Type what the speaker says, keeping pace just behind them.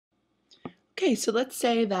Okay, so let's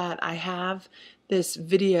say that I have this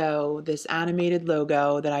video, this animated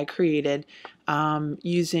logo that I created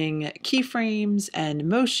using keyframes and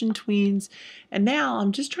motion tweens, and now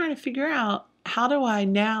I'm just trying to figure out how do I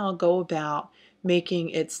now go about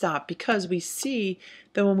making it stop, because we see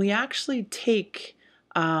that when we actually take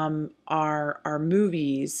our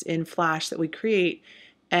movies in Flash that we create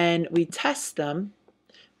and we test them,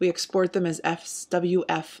 we export them as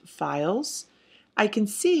FWF files. I can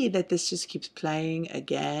see that this just keeps playing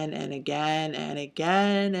again and again and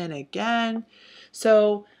again and again.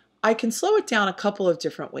 So I can slow it down a couple of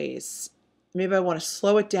different ways. Maybe I want to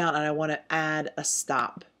slow it down and I want to add a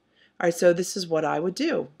stop. All right, so this is what I would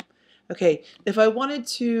do. Okay, if I wanted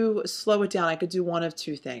to slow it down, I could do one of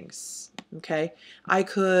two things. Okay, I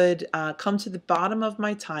could come to the bottom of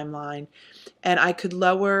my timeline and I could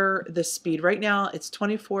lower the speed. Right now it's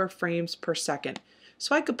 24 frames per second.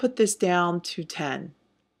 So I could put this down to 10.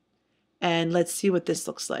 And let's see what this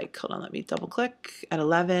looks like. Hold on, let me double click. At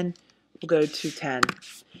 11, we'll go to 10.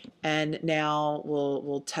 And now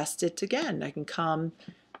we'll test it again. I can come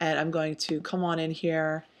and I'm going to come on in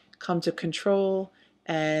here, come to control,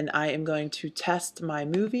 and I am going to test my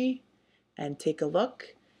movie and take a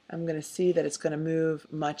look. I'm going to see that it's going to move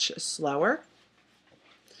much slower.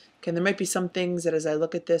 Okay, there might be some things that as I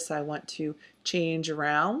look at this I want to change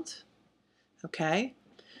around. Okay,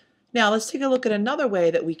 now let's take a look at another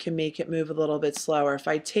way that we can make it move a little bit slower. If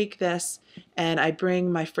I take this and I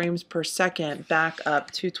bring my frames per second back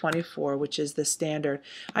up to 24, which is the standard,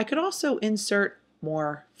 I could also insert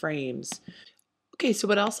more frames. Okay, so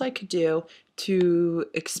what else I could do to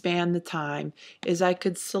expand the time is I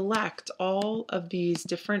could select all of these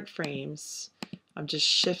different frames. I'm just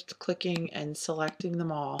shift clicking and selecting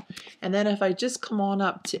them all. And then if I just come on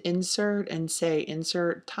up to insert and say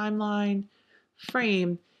insert timeline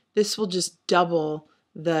frame, this will just double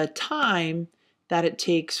the time that it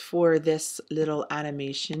takes for this little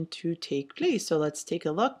animation to take place. So let's take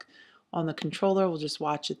a look on the controller. We'll just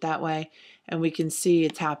watch it that way, and we can see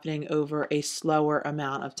it's happening over a slower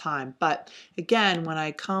amount of time. But again, when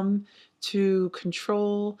I come to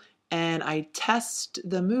control and I test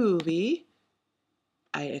the movie,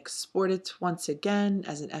 I export it once again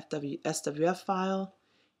as an SWF file.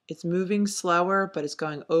 It's moving slower, but it's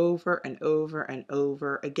going over and over and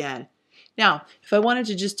over again. Now, if I wanted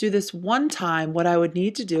to just do this one time, what I would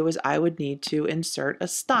need to do is I would need to insert a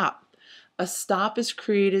stop. A stop is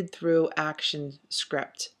created through action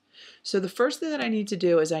script. So the first thing that I need to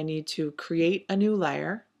do is I need to create a new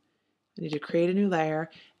layer. I need to create a new layer,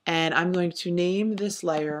 and I'm going to name this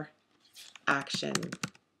layer action.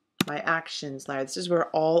 My actions layer. This is where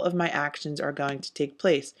all of my actions are going to take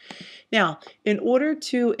place. Now, in order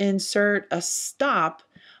to insert a stop,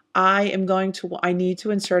 I need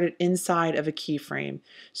to insert it inside of a keyframe.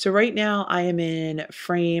 So right now I am in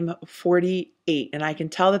frame 48, and I can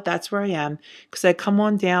tell that that's where I am because I come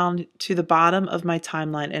on down to the bottom of my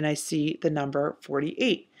timeline and I see the number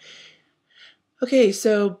 48. Okay,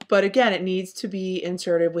 so, but again, it needs to be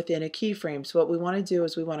inserted within a keyframe. So what we want to do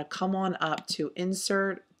is we want to come on up to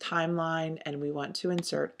insert timeline and we want to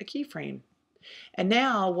insert a keyframe. And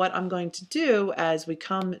now what I'm going to do as we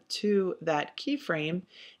come to that keyframe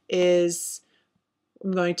is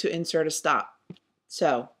I'm going to insert a stop.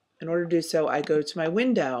 So in order to do so, I go to my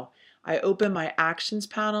window, I open my actions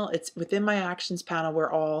panel. It's within my actions panel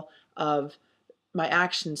where all of my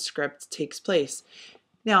action script takes place.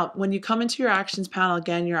 Now, when you come into your actions panel,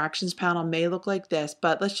 again, your actions panel may look like this,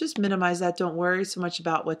 but let's just minimize that. Don't worry so much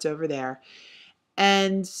about what's over there.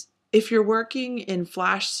 And if you're working in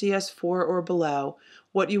Flash CS4 or below,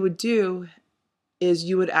 what you would do is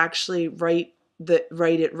you would actually write it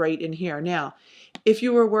right in here. Now, if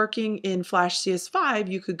you were working in Flash CS5,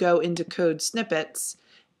 you could go into code snippets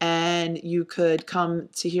and you could come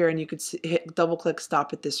to here and you could double click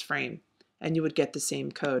stop at this frame and you would get the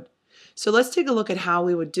same code. So let's take a look at how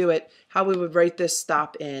we would do it, how we would write this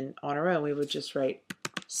stop in on our own. We would just write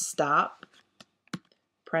stop,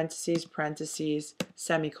 parentheses, parentheses,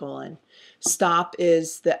 semicolon. Stop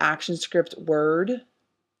is the action script word.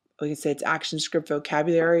 We can say it's action script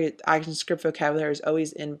vocabulary. Action script vocabulary is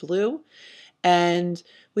always in blue. And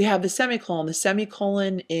we have the semicolon. The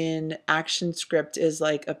semicolon in action script is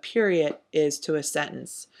like a period is to a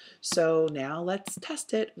sentence. So now let's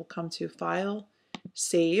test it. We'll come to File,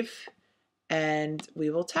 Save, and we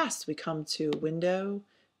will test. We come to Window,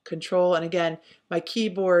 Control, and again, my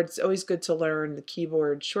keyboard, it's always good to learn the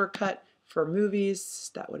keyboard shortcut for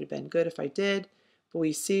movies. That would have been good if I did. But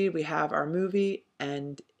we see we have our movie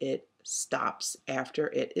and it stops after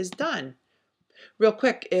it is done. Real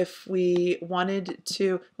quick, if we wanted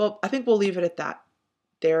to, well, I think we'll leave it at that.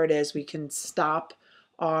 there it is. We can stop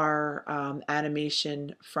our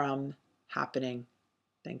animation from happening.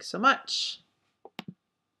 Thanks so much.